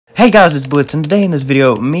Hey guys, it's Blitz, and today in this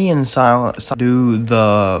video, me and Silent do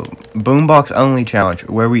the boombox only challenge,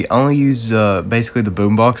 where we only use basically the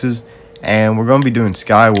boomboxes, and we're gonna be doing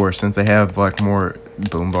Sky Wars since they have like more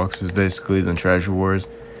boomboxes basically than Treasure Wars.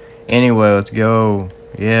 Anyway, let's go.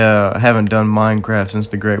 Yeah, I haven't done Minecraft since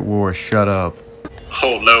the Great War. Shut up.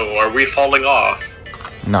 Oh no, are we falling off?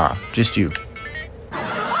 Nah, just you.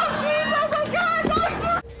 I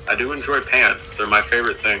do enjoy pants. They're my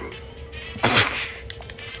favorite thing.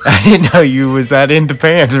 I didn't know you was that into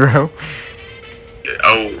pants, bro.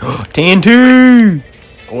 Oh. TNT!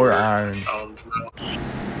 Or iron.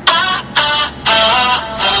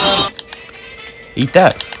 Eat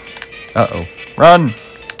that. Uh-oh. Run!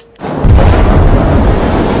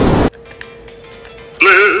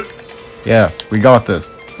 Blitz! Yeah, we got this.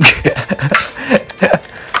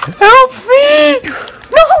 Help me!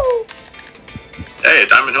 No! Hey, a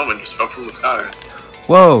diamond helmet just fell from the sky.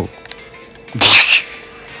 Whoa.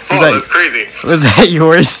 Oh, that's crazy. Was that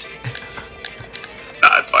yours?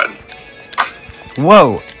 Nah, it's fine.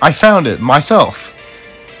 Whoa, I found it myself.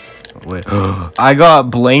 Wait, I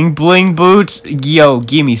got bling bling boots. Yo,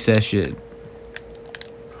 gimme that shit.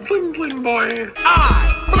 Bling bling boy.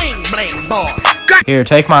 Bling bling boy. Here,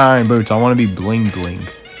 take my iron boots. I want to be bling bling.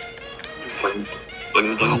 Bling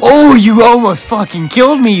bling bling. Oh, you almost fucking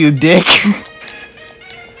killed me, you dick.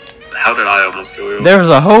 How did I almost kill you? There was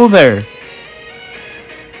a hole there.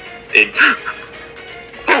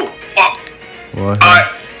 Oh! What?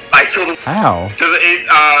 I killed him. How?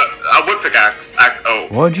 A wood pickaxe. Oh.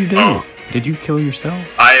 What'd you do? Oh. Did you kill yourself?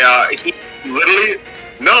 He literally,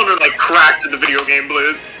 no, like cracked the video game,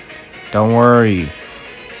 Blitz. Don't worry.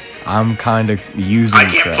 I'm kind of using I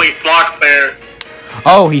can't crap. place blocks there.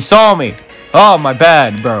 Oh, he saw me. Oh, my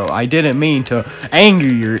bad, bro. I didn't mean to anger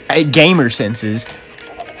your gamer senses.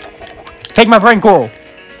 Take my brain coral.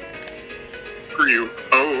 For you.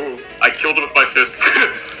 Oh, I killed him with my fist.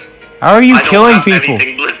 How are you I killing don't have people?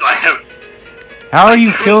 anything, Blitz. I have. How are you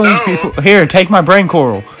don't killing know. people? Here, take my brain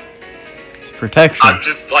coral. It's protection. I'm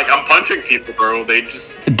just like I'm punching people, bro. They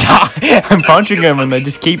just Die. I'm punching them and they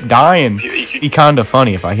just keep dying. You- Be kind of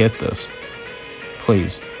funny if I hit this.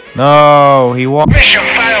 Please. No, he walked Mission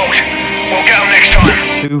failed. We'll get 'em next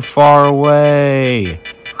time. too far away.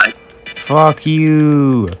 Fuck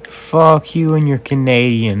you. Fuck you and your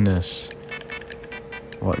Canadianness.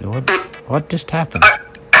 What just happened?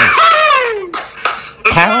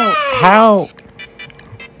 How?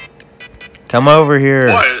 Come over here.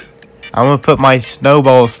 What? I'm gonna put my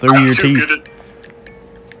snowballs through your teeth.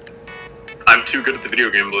 I'm too good at the video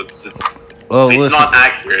game, Blitz. It's Listen. not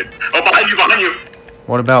accurate. Oh, behind you!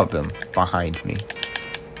 What about them behind me?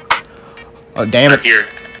 Oh, damn it. Here.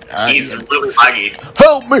 He's really laggy.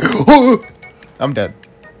 Help me! I'm dead.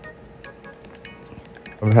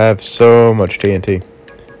 I have so much TNT.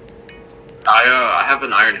 I have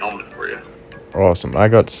an iron helmet for you. Awesome. I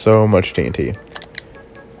got so much TNT.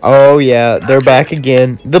 Oh, yeah. They're back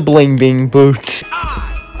again. The bling bling boots.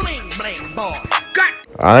 Bling bling boy.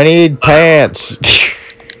 I need pants.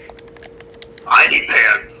 I need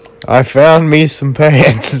pants. I found me some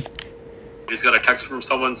pants. Just got a text from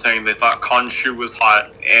someone saying they thought Khonshu was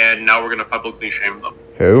hot, and now we're gonna publicly shame them.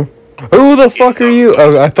 Who? Who the fuck are you?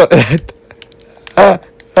 Oh, I thought...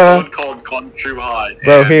 Someone called Khonshu hot.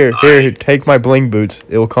 Bro, and here, take my bling boots.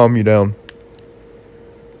 It'll calm you down.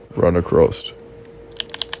 Run across.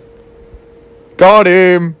 Got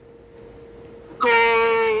him!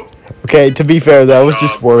 Go! Okay, to be fair, that was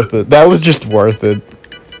just worth it. That was just worth it.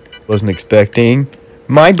 Wasn't expecting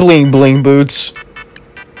my bling bling boots. Give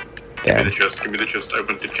me Damn. the chest, give me the chest,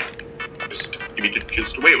 open the chest. Give me the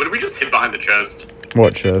chest. Wait, what did we just hit behind the chest?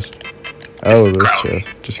 What chest? Oh, this crouch. chest.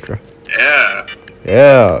 Just crouch. Yeah.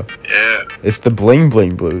 Yeah. Yeah. It's the bling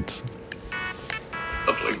bling boots.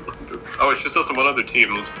 The bling bling boots. Oh, it's just us and one other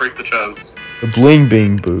team. Let's break the chest. The bling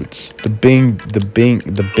bing boots. The bean. Bling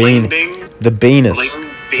The bing. Venus. Bling The bing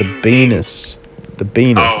Venus. The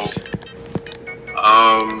Venus. Oh.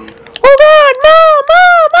 Oh God! Mom!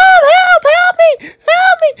 Help me!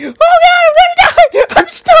 Help me! Oh God! I'm gonna die! I'm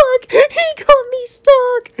stuck! He got me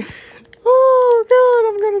stuck! Oh God!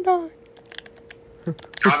 I'm gonna die.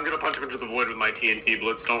 I'm gonna punch him into the void with my TNT,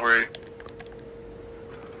 Blitz, don't worry.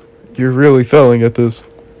 You're really failing at this.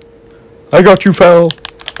 I got you, pal.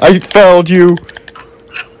 I failed you.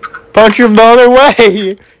 Punch him the other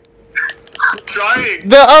way! I'm trying!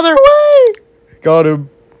 The other way! Got him.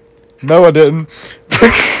 No, I didn't.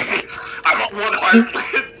 I'm on one heart,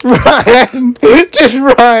 Blitz! Run! Just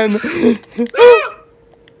run!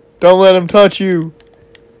 Don't let him touch you.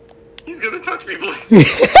 He's gonna touch me, Blitz!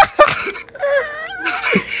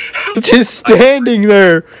 Just standing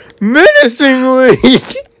there, menacingly.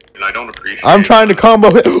 I don't appreciate. I'm trying to combo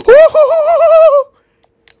it.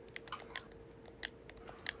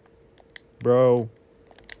 Bro.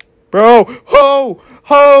 Ho!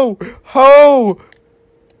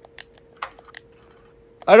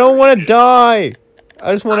 I don't want to die.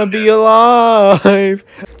 I just want to be alive.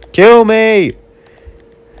 Kill me.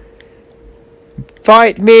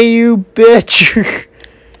 Fight me, you bitch.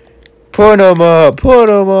 Put him up.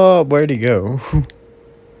 Where'd he go? We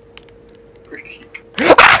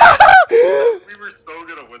were so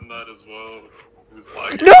gonna win that as well. It was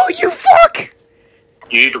like, No, you fuck.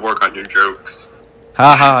 you need to work on your jokes.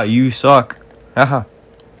 Haha, you suck. Haha.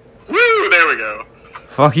 Woo! There we go.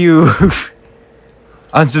 Fuck you.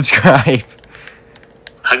 Unsubscribe.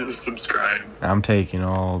 Unsubscribe. I'm taking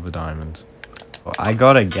all the diamonds. Oh, I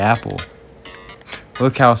got a gapple.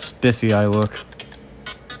 Look how spiffy I look.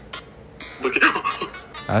 Look at.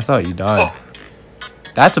 I thought you died. Oh.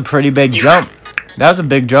 That's a pretty big jump. That was a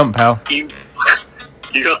big jump, pal. You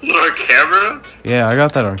got that on camera? Yeah, I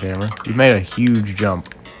got that on camera. You made a huge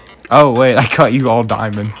jump. Oh, wait, I caught you all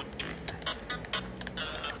diamond.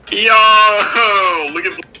 Yo! Look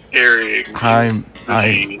at the carrying. I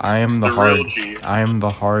am the real G. I am the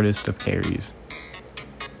hardest of carries.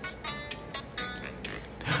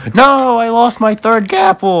 No, I lost my third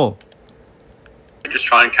gapple. Just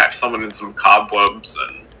try and catch someone in some cobwebs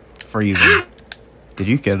and Freeze him. Did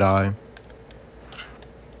you get die?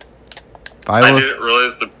 I didn't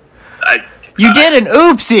realize You did an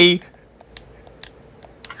oopsie!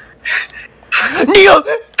 Neil!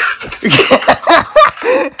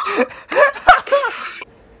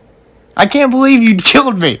 I can't believe you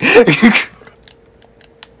killed me!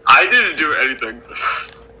 I didn't do anything.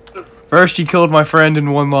 First you killed my friend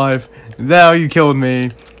in 1 life, now you killed me.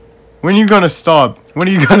 When are you gonna stop? When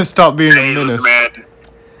are you gonna stop being a menace? Man.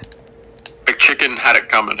 Big chicken had it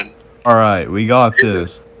coming. Alright, we got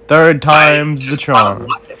this. Third time's the charm.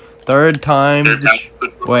 Third time's the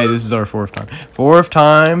wait, this is our 4th time. 4th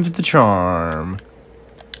time's the charm.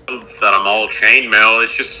 That I'm all chainmail.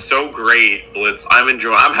 It's just so great, Blitz.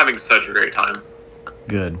 I'm having such a great time.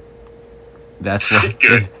 Good. That's what.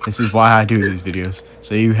 Good. This is why I do these videos,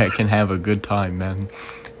 so you can have a good time, man.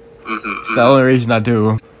 It's the Mm-hmm. only reason I do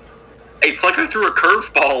 'em. It's like I threw a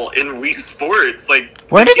curveball in Wii Sports. Like,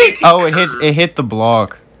 Where did it? Oh, it curve. hit the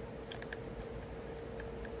block.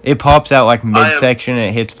 It pops out like midsection and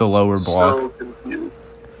it hits the lower block. So confused.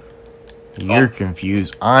 You're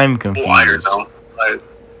confused. I'm confused. Now.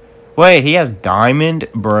 Wait, he has diamond?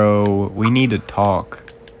 Bro, we need to talk.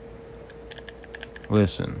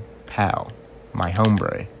 Listen, pal, my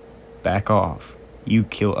hombre, back off. You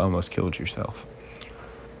almost killed yourself.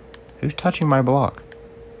 Who's touching my block?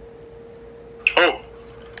 Oh,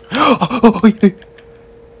 Oh, you're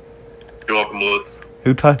welcome, Blitz.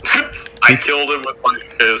 who touched? I killed him with my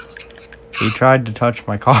fist. He tried to touch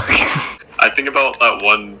my cock. I think about that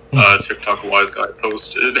one TikTok wise guy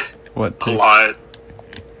posted What? a lot.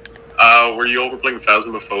 Where you all were playing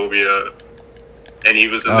Phasmophobia, and he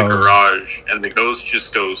was in the garage, and the ghost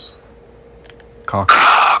just goes, Cock.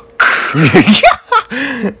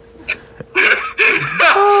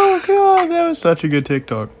 Oh god, that was such a good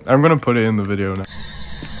TikTok. I'm gonna put it in the video now.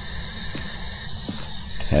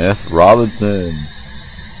 Kenneth Robinson.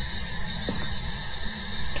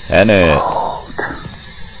 Kenneth.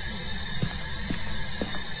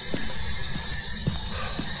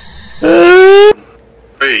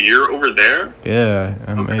 Wait, you're over there? Yeah,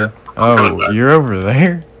 Okay. Oh, you're over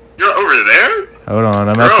there? You're over there? Hold on,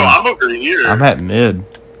 I'm Bro, at I'm over here. I'm at mid.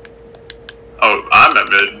 Oh, I'm at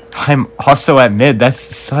mid. I'm also at mid. That's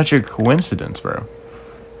such a coincidence, bro.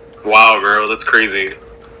 Wow, bro, that's crazy.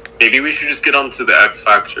 Maybe we should just get onto the X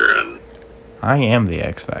Factor and I am the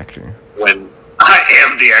X Factor. win. I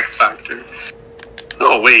am the X Factor.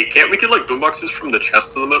 No, wait, can't we get like boomboxes from the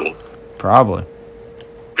chest in the middle? Probably.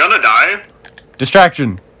 Gonna die?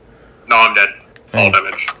 Distraction. No, I'm dead. Fall Hey.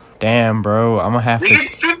 damage. Damn, bro. I'm gonna have We to.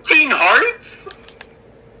 get 15 hearts?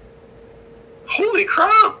 Holy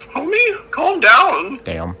crap, homie, calm down.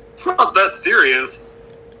 Damn. It's not that serious.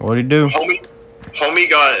 What'd he do? Homie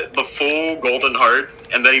got the full golden hearts,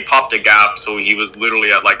 and then he popped a gap, so he was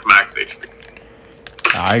literally at like max HP.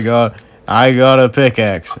 I got a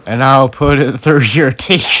pickaxe, and I'll put it through your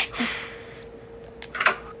teeth.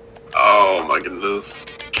 Oh my goodness.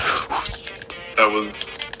 That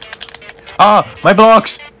was... Ah, my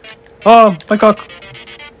blocks. Oh, my cock.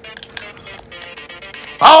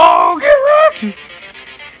 Oh, get wrecked.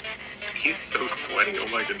 He's so sweaty, oh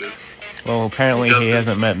my goodness. Well, apparently He he doesn't-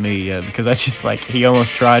 hasn't met me yet, because I just, like, he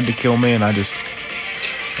almost tried to kill me, and I just...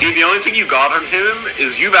 See, the only thing you got on him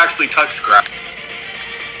is you've actually touched grass.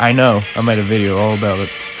 I know. I made a video all about it.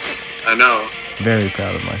 I know. Very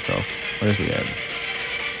proud of myself. Where's he at?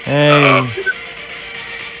 Hey.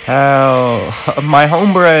 How? My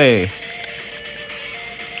hombre.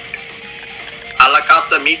 A la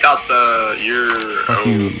casa, mi casa. You're. Fuck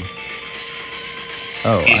you.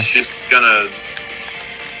 Oh, He's just gonna.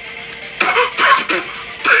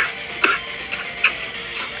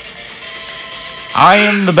 I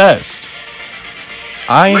am the best.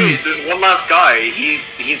 I am. Wait, there's one last guy.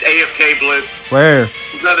 He's AFK Blitz. Where?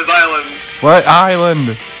 He's at his island. What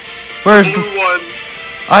island? Where's Blue one.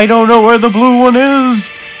 I don't know where the blue one is.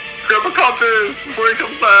 Grab a compass before he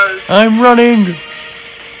comes back. I'm running.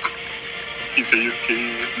 He's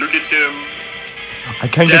AFK. Look at him. I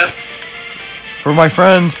can't get Death. for my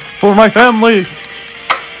friends, for my family.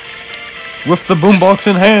 With the boombox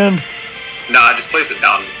in hand, Nah, just place it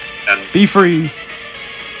down and. be free.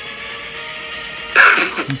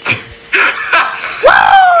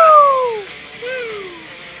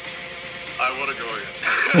 I want to go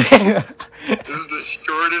again. This is the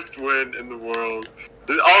shortest win in the world.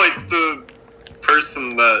 Oh, it's the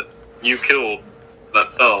person that you killed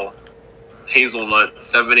that fell. Hazelnut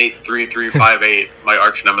 783358, my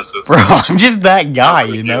arch nemesis. Bro, I'm just that guy,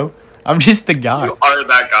 you know? I'm just the guy. You are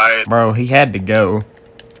that guy. Bro, he had to go.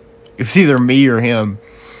 It's either me or him.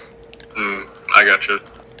 I gotcha.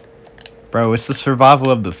 Bro, it's the survival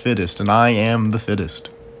of the fittest, and I am the fittest.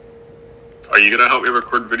 Are you gonna help me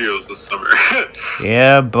record videos this summer?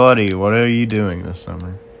 Yeah, buddy, what are you doing this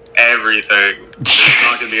summer? Everything. There's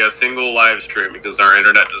not gonna be a single live stream because our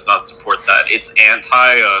internet does not support that. It's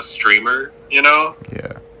anti-streamer, you know?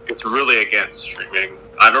 Yeah. It's really against streaming.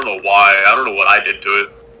 I don't know why. I don't know what I did to it.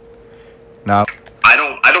 No. I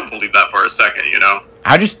don't believe that for a second, you know?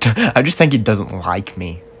 I just think it doesn't like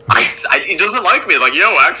me. It doesn't like me. Like,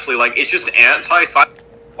 yo, actually, like, it's just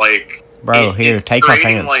like. Bro, here, take my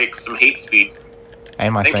creating, pants. like, some hate speech.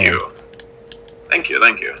 And my Thank sand. you. Thank you.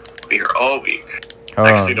 I'll be here all week. Hold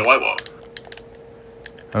Actually, on. no, I won't.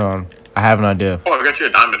 Hold on. I have an idea. Oh, I got you a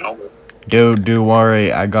diamond helmet. Dude, do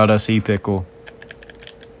worry. I got a sea pickle.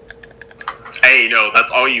 Hey, no,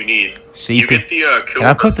 that's all you need. Sea You pickle. get the kill Can I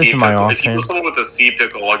with the put this sea in my pickle. If you offhand? kill someone with a sea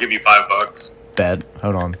pickle, I'll give you $5. Bed.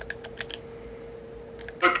 Hold on.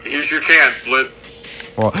 Look, here's your chance, Blitz.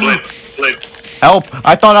 Well, Blitz. help!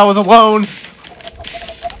 I thought I was alone.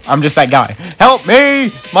 I'm just that guy. Help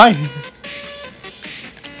me!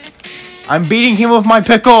 I'm beating him with my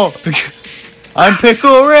pickle. I'm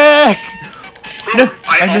Pickle Rick. No,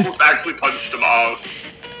 I I almost missed. actually punched him off.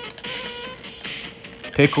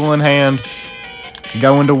 Pickle in hand.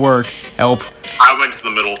 Going to work. Help. I went to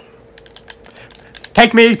the middle.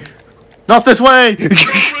 Take me. Not this way.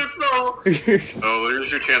 No. Oh,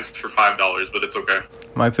 here's your chance for $5, but it's okay.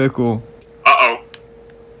 My pickle. Uh-oh.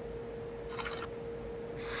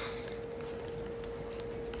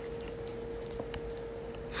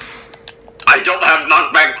 I don't have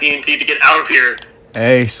knockback TNT to get out of here.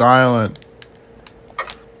 Hey, Silent.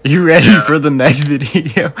 You ready for the next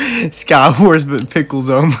video? Sky Wars, but pickles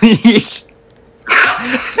only.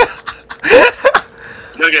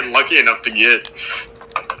 You'll get lucky enough to get.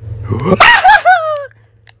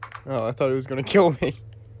 Oh, I thought it was gonna kill me.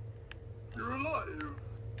 You're alive.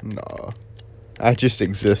 Nah. I just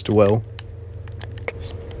exist well.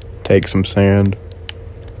 Take some sand.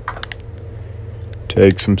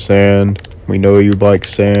 Take some sand. We know you like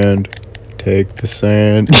sand. Take the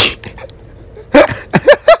sand.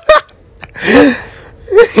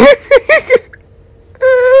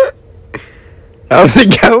 How's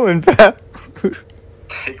it going, pal?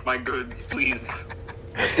 Take my goods, please.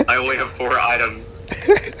 I only have 4 items.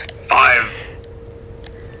 5.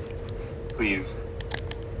 Please.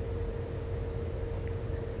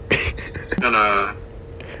 Gonna.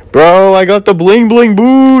 Bro, I got the bling bling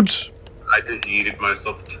boots. I just yeeted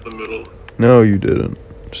myself to the middle. No, you didn't.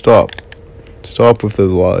 Stop. Stop with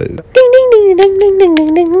those lies. Ding ding ding ding ding ding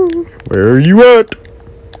ding ding. Where are you at?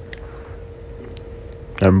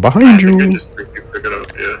 I'm I behind think I you. just pick it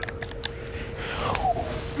up, yeah.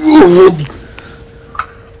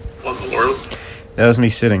 What in the world? That was me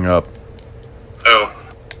sitting up. Oh.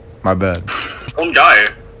 My bad. One guy.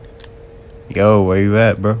 Yo, where you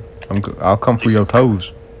at, bro? I'll come for your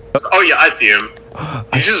toes. Oh yeah, I see him.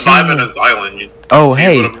 He's just see vibing him. his island. You Oh, see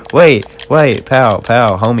hey, him. wait, pal,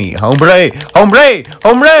 homie, hombre. Okay.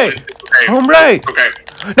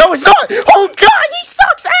 No, it's not. Oh God, he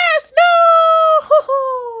sucks ass.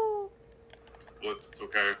 No. It's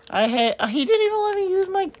okay. He didn't even let me use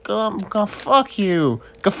my go fuck you.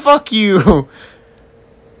 Go fuck you.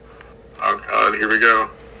 Oh god, here we go.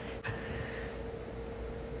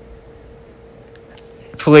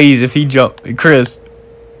 Please, if he jump, Chris.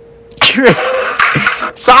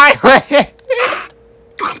 Silent!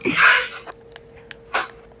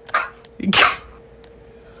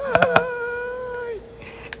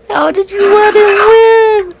 How did you let him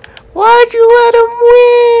win? Why'd you let him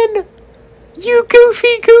win? You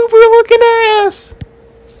goofy goober looking ass!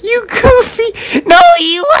 You goofy! No,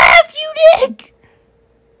 you left, you dick!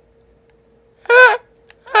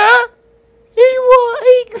 He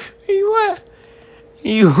left.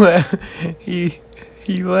 He left.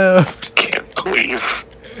 He left. Can't believe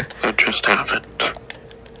that just happened.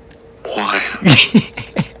 Why?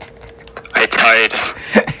 I died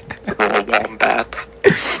to a wombat.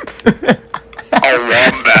 A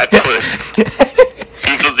wombat put.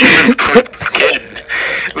 He doesn't even put skin.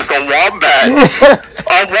 It was a wombat.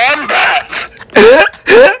 A wombat.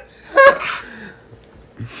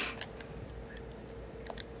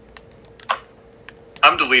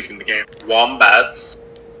 I'm deleting the game. Wombats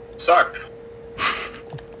suck.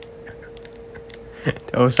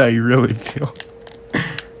 Tell us how you really feel.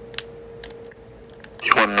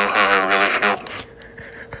 You wanna know how I really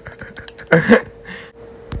feel?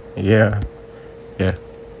 Yeah. Do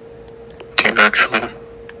you actually?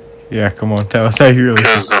 Yeah, come on, tell us how you really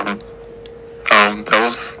feel.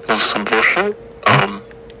 Because that was some bullshit.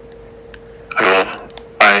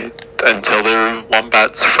 Until there were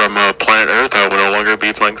wombats from planet Earth, I will no longer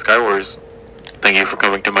be playing Skywars. Thank you for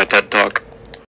coming to my TED Talk.